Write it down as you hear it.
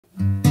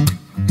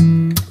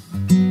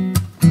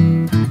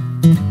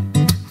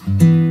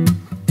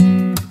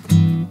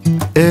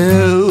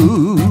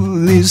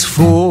is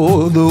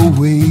for the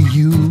way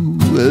you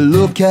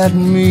look at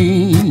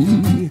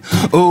me.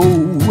 O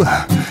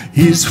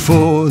is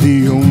for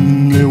the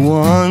only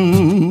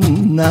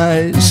one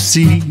I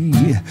see.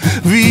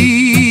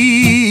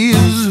 V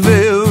is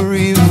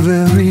very,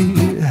 very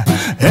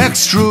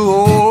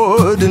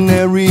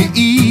extraordinary.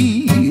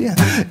 E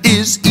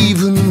is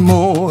even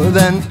more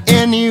than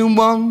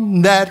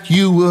anyone that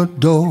you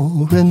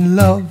adore. And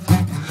love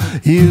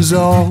is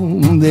all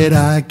that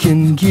I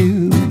can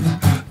give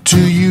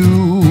to you.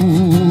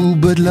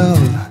 But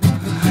love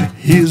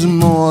is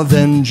more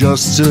than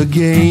just a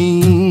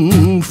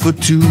game for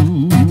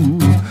two.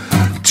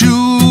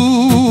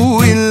 Two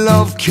in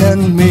love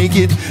can make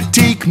it.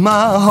 Take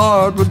my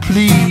heart, but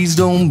please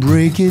don't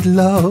break it.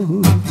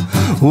 Love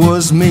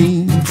was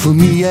made for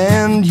me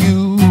and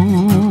you.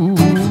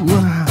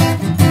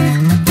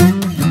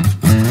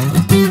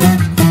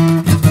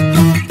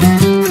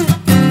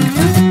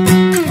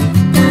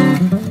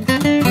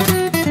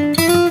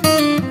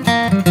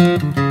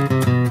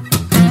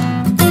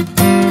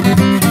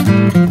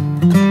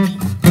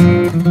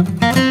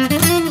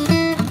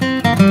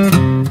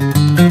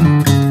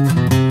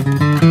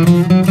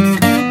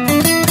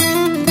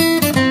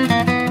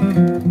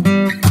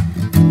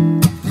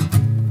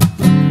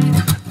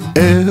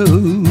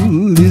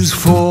 L is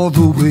for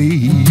the way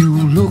you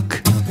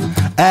look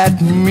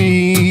at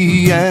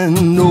me,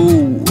 and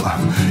O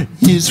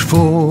is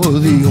for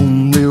the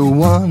only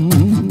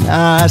one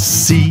I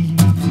see.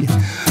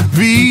 V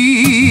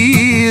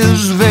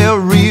is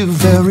very,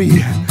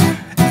 very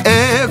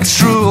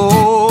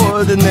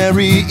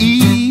extraordinary. E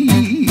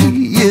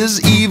is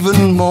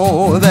even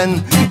more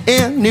than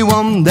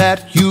anyone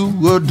that you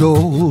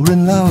adore.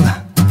 And love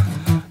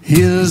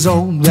is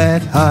all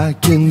that I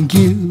can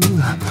give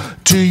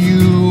to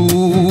you.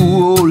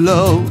 Oh,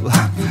 love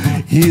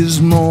is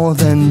more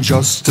than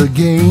just a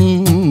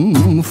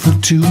game for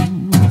two.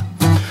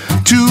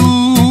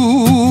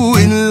 Two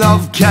in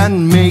love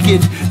can make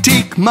it.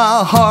 Take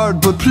my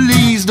heart, but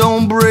please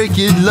don't break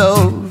it.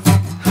 Love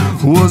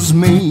was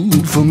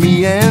made for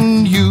me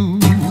and you.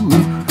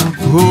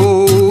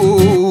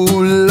 Oh,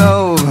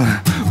 love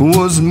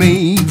was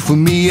made for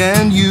me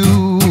and you.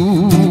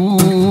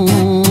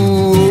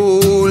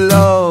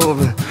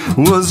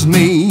 Was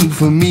made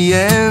for me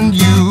and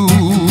you.